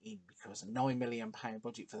money in, because a £9 million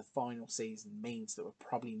budget for the final season means that we're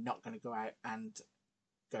probably not going to go out and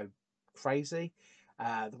go crazy.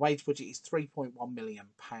 The wage budget is £3.1 million.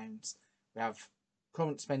 We have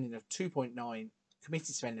current spending of 2.9,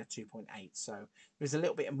 committed spending of 2.8. So there's a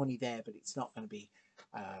little bit of money there, but it's not going to be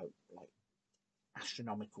like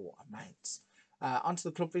astronomical amounts. Onto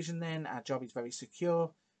the club vision then. Our job is very secure.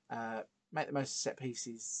 Make the most of set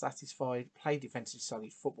pieces, satisfied. Play defensively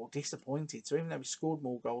solid football, disappointed. So even though we scored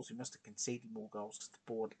more goals, we must have conceded more goals because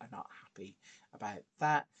the board are not happy about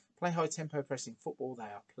that. Play high tempo pressing football, they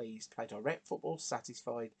are pleased. Play direct football,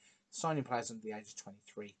 satisfied. Signing players under the age of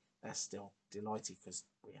 23, they're still delighted because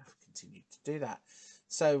we have continued to do that.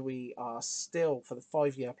 So we are still, for the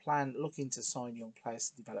 5-year plan, looking to sign young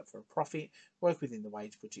players to develop for a profit, work within the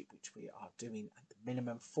wage budget, which we are doing at the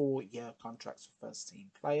minimum 4-year contracts for first-team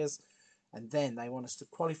players. And then they want us to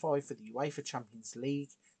qualify for the UEFA Champions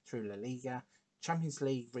League through La Liga. Champions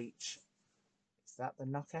League reach, is that the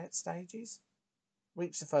knockout stages?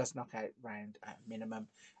 Reach the first knockout round at minimum.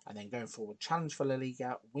 And then going forward, challenge for La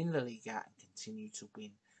Liga, win La Liga, and continue to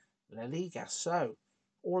win La Liga. So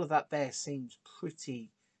all of that there seems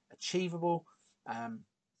pretty achievable.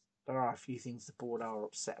 There are a few things the board are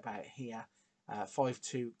upset about here.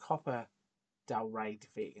 5-2 Copa del Rey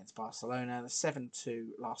defeat against Barcelona, the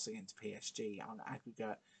 7-2 loss against PSG on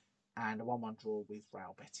aggregate, and a 1-1 draw with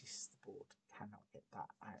Real Betis. The board cannot get that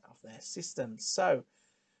out of their system. So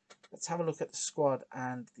let's have a look at the squad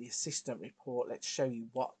and the assistant report. Let's show you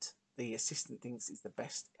what the assistant thinks is the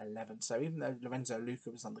best 11. So even though Lorenzo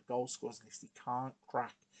Luca was on the goal scorers list, he can't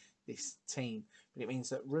crack this team. But it means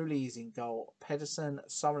that Rulli is in goal, Pedersen,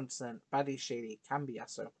 Sorensen, Badiashile,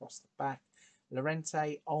 Cambiasso across the back,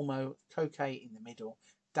 Llorente, Olmo, Koke in the middle,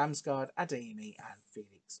 Damsgaard, Adeyemi, and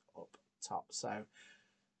Felix up top. So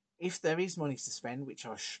if there is money to spend, which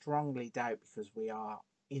I strongly doubt because we are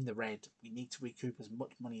in the red, we need to recoup as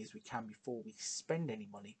much money as we can before we spend any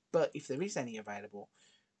money. But if there is any available,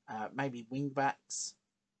 maybe wing backs,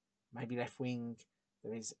 maybe left wing,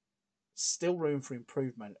 there is still room for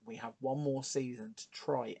improvement. We have one more season to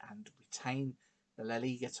try and retain the La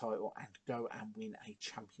Liga title and go and win a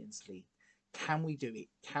Champions League. Can we do it?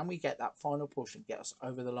 Can we get that final push and get us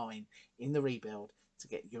over the line in the rebuild to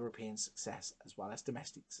get European success as well as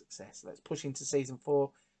domestic success? Let's push into season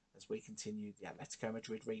 4 as we continue the Atletico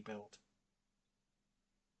Madrid rebuild.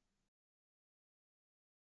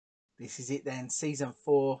 This is it then. Season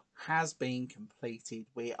 4 has been completed.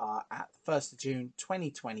 We are at the 1st of June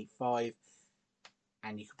 2025.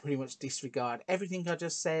 And you can pretty much disregard everything I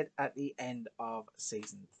just said at the end of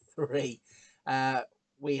season 3.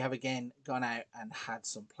 We have again gone out and had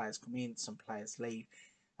some players come in, some players leave.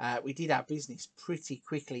 We did our business pretty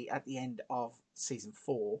quickly at the end of season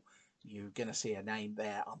 4. You're going to see a name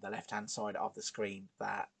there on the left-hand side of the screen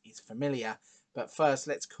that is familiar. But first,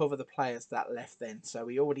 let's cover the players that left then. So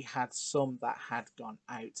we already had some that had gone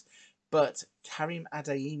out. But Karim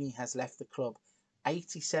Adeyemi has left the club.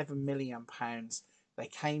 £87 million. They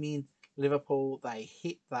came in, Liverpool, they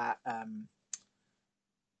hit that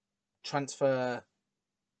transfer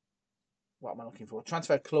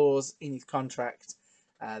clause in his contract.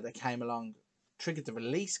 They came along, triggered the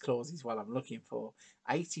release clause is what I'm looking for.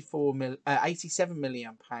 £87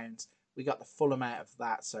 million. We got the full amount of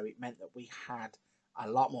that, so it meant that we had a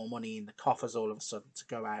lot more money in the coffers all of a sudden to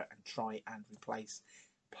go out and try and replace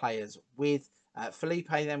players with. Felipe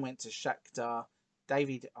then went to Shakhtar.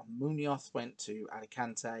 David Munoz went to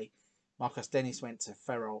Alicante. Marcos Dennis went to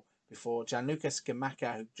Ferrol before. Gianluca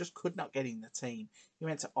Scamacca, who just could not get in the team, he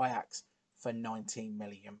went to Ajax for £19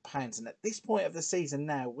 million. And at this point of the season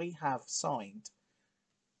now, we have signed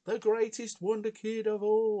the greatest wonder kid of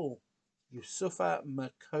all, Youssoufa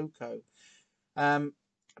Moukoko. A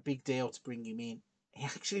big deal to bring him in. He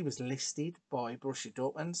actually was listed by Borussia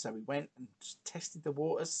Dortmund, so we went and just tested the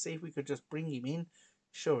waters to see if we could just bring him in.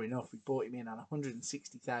 Sure enough, we bought him in on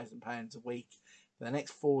 £160,000 a week for the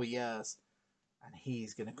next 4 years. And he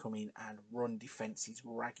is going to come in and run defences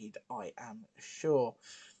ragged, I am sure.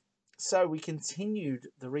 So we continued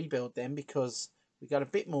the rebuild then because we got a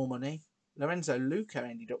bit more money. Lorenzo Luca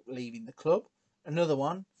ended up leaving the club. Another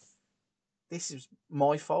one. This is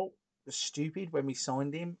my fault. It was stupid when we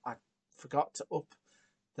signed him. I forgot to up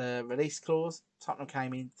the release clause. Tottenham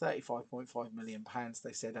came in, £35.5 million.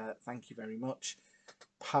 They said, thank you very much.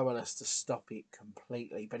 Powerless to stop it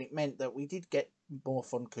completely, but it meant that we did get more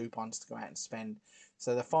fun coupons to go out and spend.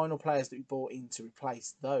 So the final players that we bought in to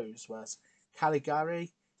replace those was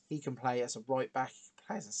Caligari. He can play as a right back, he can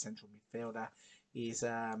play as a central midfielder. He's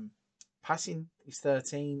passing, he's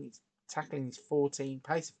 13, he's tackling, he's 14,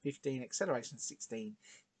 pace of 15, acceleration 16.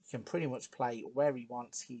 He can pretty much play where he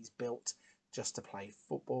wants. He's built just to play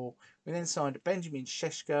football. We then signed Benjamin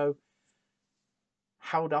Šeško.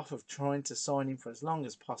 Held off of trying to sign him for as long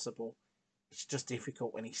as possible. It's just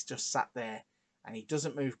difficult when he's just sat there and he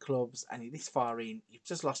doesn't move clubs and he's this far in. You've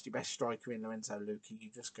just lost your best striker in Lorenzo Luca. You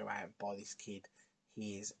just go out and buy this kid.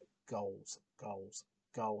 He is goals, goals,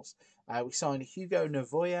 goals. We signed Hugo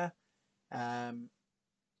Novoya.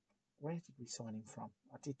 Where did we sign him from?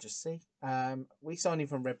 I did just see. We signed him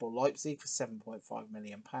from Red Bull Leipzig for £7.5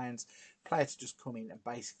 million. Player to just come in and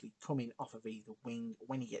basically come in off of either wing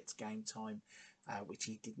when he gets game time. Which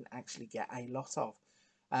he didn't actually get a lot of.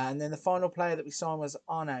 And then the final player that we signed was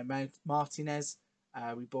Arno Martinez.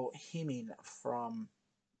 We bought him in from...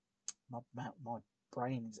 My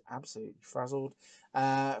brain is absolutely frazzled.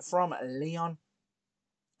 From Lyon.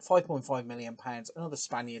 £5.5 million. Another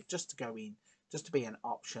Spaniard just to go in, just to be an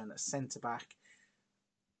option, a centre back.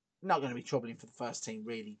 Not going to be troubling for the first team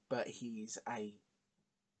really, but he's a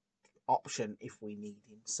option if we need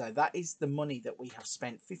him. So that is the money that we have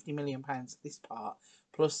spent, £50 million at this part,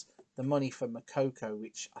 plus the money for Makoko,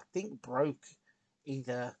 which I think broke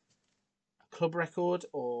either a club record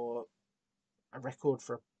or a record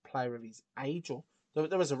for a player of his age, or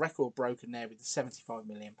there was a record broken there with the £75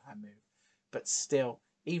 million move. But still,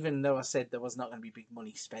 even though I said there was not going to be big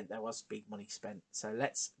money spent, there was big money spent. So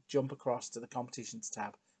let's jump across to the competitions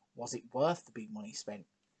tab. Was it worth the big money spent?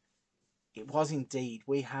 It was indeed.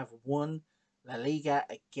 We have won La Liga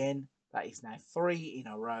again. That is now 3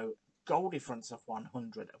 in a row. Goal difference of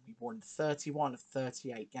 100. And we won 31 of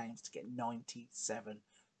 38 games to get 97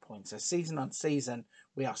 points. So season on season,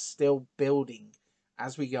 we are still building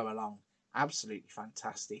as we go along. Absolutely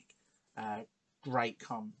fantastic. Great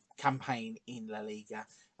campaign in La Liga.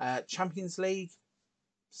 Champions League,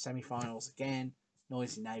 semi-finals again.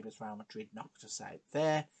 Noisy neighbours Real Madrid knocked us out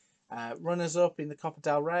there. Runners-up in the Copa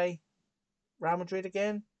del Rey. Real Madrid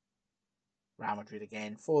again. Real Madrid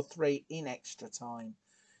again. 4-3 in extra time.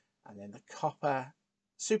 And then the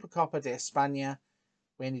Super Copa de España.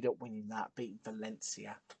 We ended up winning that, beating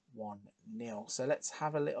Valencia 1-0. So let's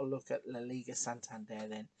have a little look at La Liga Santander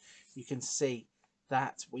then. You can see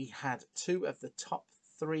that we had 2 of the top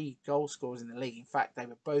 3 goal scorers in the league. In fact, they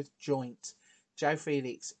were both joint. João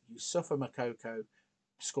Felix, Yusufa Makoko,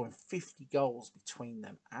 scoring 50 goals between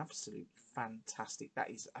them. Absolutely fantastic.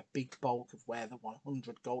 That is a big bulk of where the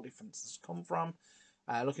 100 goal difference has come from.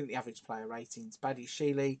 Looking at the average player ratings,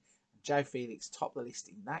 Badiashile and João Felix top the list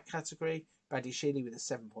in that category. Badiashile with a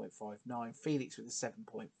 7.59, Felix with a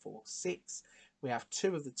 7.46. We have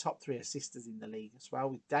 2 of the top 3 assisters in the league as well,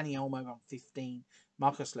 with Dani Olmo on 15,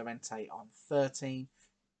 Marcos Llorente on 13,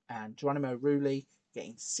 and Geronimo Rulli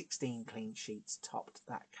getting 16 clean sheets, topped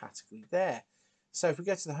that category there. So if we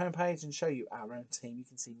go to the homepage and show you our own team, you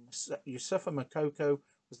can see Yusufa Makoko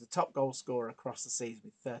was the top goal scorer across the season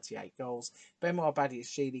with 38 goals. Benoit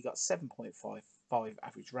Badiashile got 7.55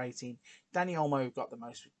 average rating. Dani Olmo got the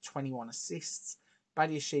most with 21 assists.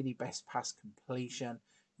 Badiashile best pass completion.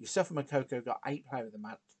 Yusufa Makoko got 8 player of the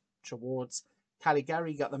match awards.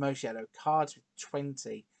 Caligari got the most yellow cards with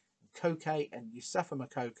 20. And Koke and Yusufa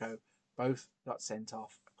Makoko both got sent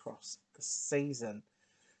off across the season.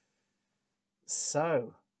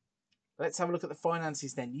 So let's have a look at the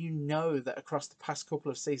finances then. You know that across the past couple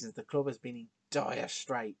of seasons, the club has been in dire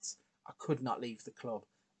straits. I could not leave the club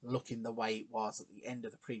looking the way it was at the end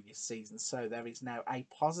of the previous season. So there is now a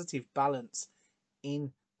positive balance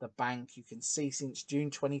in the bank. You can see since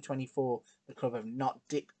June 2024, the club have not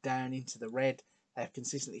dipped down into the red. They have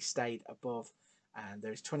consistently stayed above. And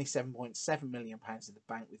there is £27.7 million in the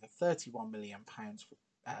bank with a £31 million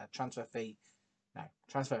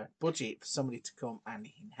transfer budget for somebody to come and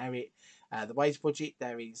inherit. The wage budget,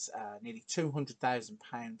 there is nearly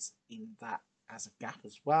 £200,000 in that as a gap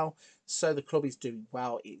as well. So the club is doing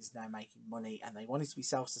well. It is now making money and they want it to be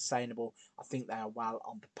self-sustainable. I think they are well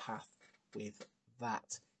on the path with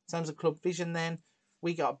that. In terms of club vision then,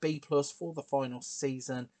 we got a B+ for the final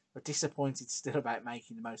season. We're disappointed still about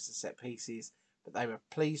making the most of set pieces, but they were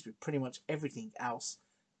pleased with pretty much everything else.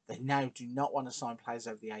 They now do not want to sign players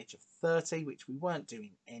over the age of 30, which we weren't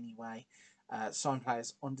doing anyway. Sign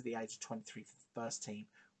players under the age of 23 for the first team.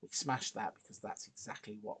 We smashed that because that's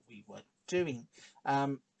exactly what we were doing.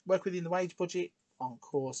 Work within the wage budget, on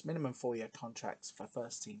course, minimum 4-year contracts for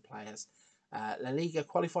first team players. La Liga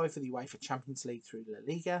qualified for the UEFA Champions League through La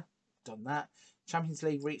Liga. Done that. Champions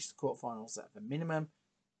League reached the quarterfinals at the minimum.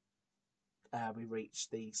 We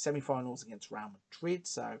reached the semi-finals against Real Madrid.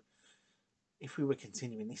 So if we were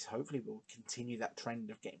continuing this, hopefully we'll continue that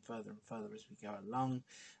trend of getting further and further as we go along.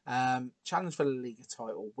 Challenge for the La Liga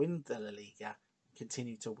title, win the La Liga,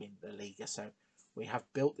 continue to win the Liga. So we have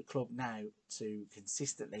built the club now to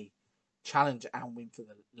consistently challenge and win for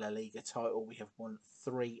the La Liga title. We have won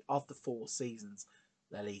 3 of the 4 seasons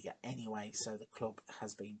La Liga anyway, so the club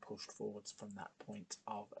has been pushed forwards from that point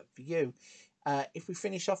of view. If we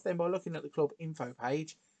finish off then by looking at the club info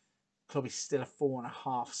page, the club is still a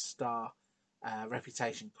 4.5 star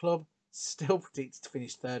reputation club, still predicted to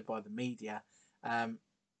finish 3rd by the media.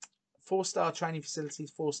 4-star training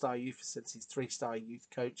facilities, 4-star youth facilities, 3-star youth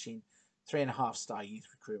coaching, 3.5-star youth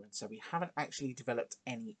recruitment. So we haven't actually developed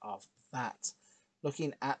any of that.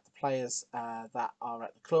 Looking at the players that are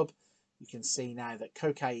at the club, you can see now that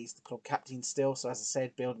Koke is the club captain still. So as I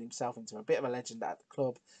said, building himself into a bit of a legend at the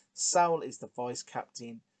club. Saul is the vice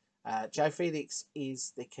captain. João Felix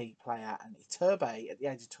is the key player, and Iturbe at the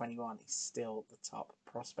age of 21 is still the top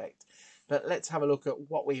prospect. But let's have a look at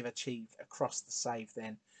what we've achieved across the save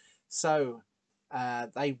then. So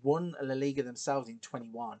they won La Liga themselves in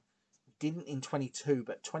 21. Didn't in 22,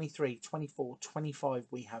 but 23, 24, 25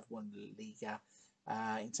 we have won La Liga.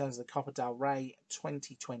 In terms of the Copa del Rey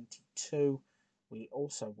 2022, we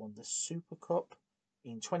also won the Super Cup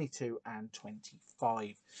in 22 and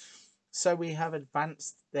 25. So we have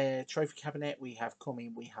advanced their trophy cabinet. We have come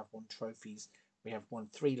in, we have won trophies. We have won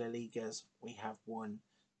 3 La Ligas. We have won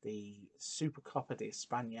the Super Copa de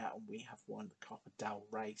España, and we have won the Copa del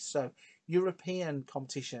Rey. So European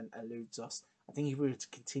competition eludes us. I think if we were to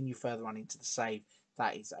continue further on into the save,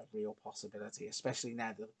 that is a real possibility, especially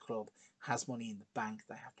now that the club has money in the bank.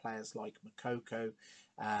 They have players like Makoko.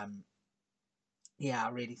 Yeah, I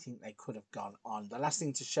really think they could have gone on. The last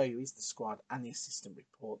thing to show you is the squad and the assistant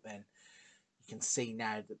report then. You can see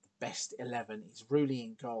now that the best 11 is Rulli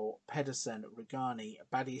in goal, Pedersen, Regani,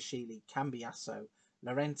 Badiashile, Cambiasso,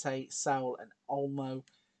 Lorente, Saul and Olmo,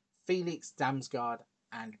 Felix, Damsgaard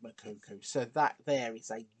and Makoko. So that there is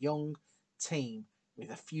a young team with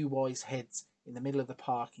a few wise heads in the middle of the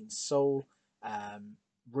park in Saul,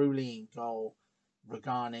 Rulli in goal,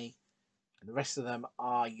 Regani, and the rest of them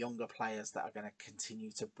are younger players that are going to continue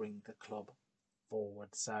to bring the club forward.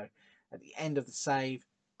 So at the end of the save,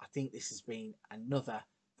 I think this has been another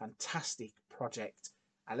fantastic project.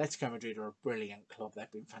 Atletico Madrid are a brilliant club. They've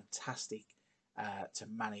been fantastic to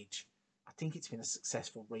manage. I think it's been a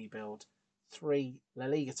successful rebuild. 3 La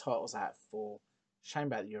Liga titles out of 4. Shame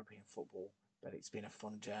about the European football, but it's been a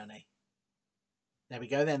fun journey. There we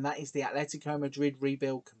go then. That is the Atletico Madrid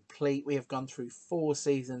rebuild complete. We have gone through 4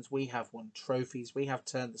 seasons. We have won trophies. We have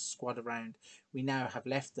turned the squad around. We now have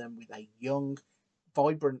left them with a young,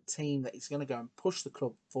 vibrant team that is going to go and push the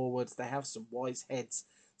club forwards. They have some wise heads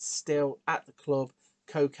still at the club.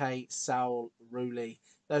 Koke, Saul, Rulli,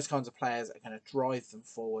 those kinds of players are going to drive them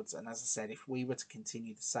forwards. And as I said, if we were to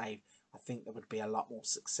continue the save, I think there would be a lot more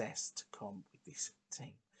success to come with this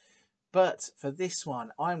team. But for this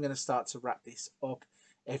one, I'm going to start to wrap this up.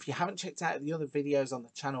 If you haven't checked out the other videos on the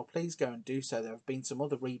channel, please go and do so. There have been some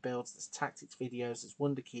other rebuilds. There's tactics videos, there's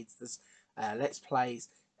Wonder Kids, there's Let's Plays,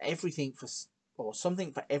 everything for, or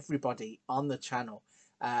something for everybody on the channel.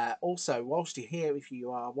 Also, whilst you're here, if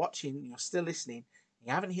you are watching, you're still listening, and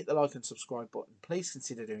you haven't hit the like and subscribe button, please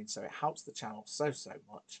consider doing so. It helps the channel so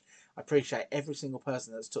much. I appreciate every single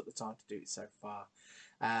person that's took the time to do it so far.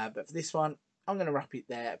 But for this one, I'm going to wrap it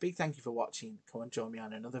there. A big thank you for watching. Come and join me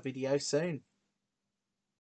on another video soon.